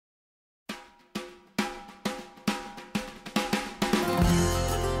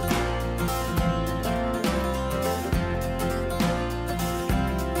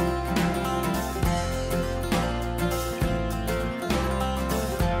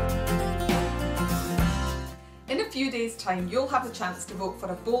few days' time you'll have the chance to vote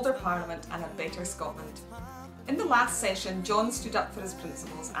for a bolder Parliament and a better Scotland. In the last session, John stood up for his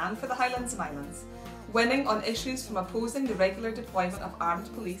principles and for the Highlands and Islands, winning on issues from opposing the regular deployment of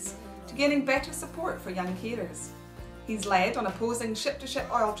armed police to gaining better support for young carers. He's led on opposing ship-to-ship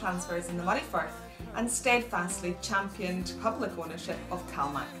oil transfers in the Moray Firth and steadfastly championed public ownership of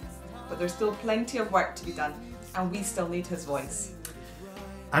Calmac. But there's still plenty of work to be done, and we still need his voice.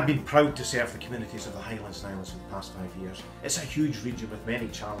 I've been proud to serve the communities of the Highlands and Islands for the past 5 years. It's a huge region with many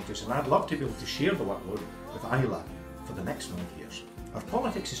challenges, and I'd love to be able to share the workload with Isla for the next 5 years. Our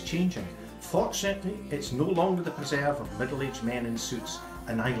politics is changing. Fortunately, it's no longer the preserve of middle-aged men in suits,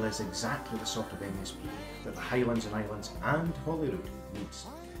 and Isla is exactly the sort of MSP that the Highlands and Islands and Holyrood needs.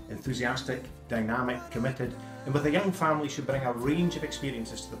 Enthusiastic, dynamic, committed, and with a young family should bring a range of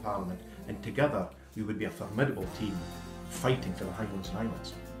experiences to the Parliament, and together we would be a formidable team fighting for the Highlands and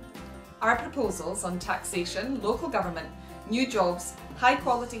Islands. Our proposals on taxation, local government, new jobs, high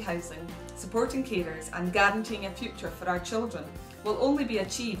quality housing, supporting carers and guaranteeing a future for our children will only be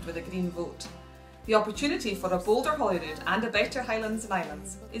achieved with a Green vote. The opportunity for a bolder Holyrood and a better Highlands and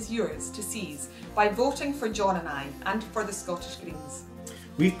Islands is yours to seize by voting for John and I and for the Scottish Greens.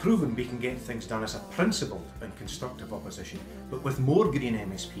 We've proven we can get things done as a principled and constructive opposition, but with more Green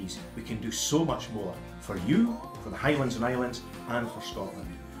MSPs we can do so much more for you, for the Highlands and Islands and for Scotland.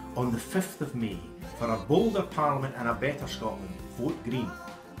 On the 5th of May, for a bolder Parliament and a better Scotland, vote Green.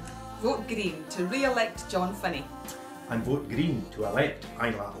 Vote Green to re-elect John Finnie. And vote Green to elect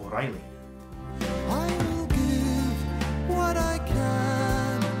Isla O'Reilly.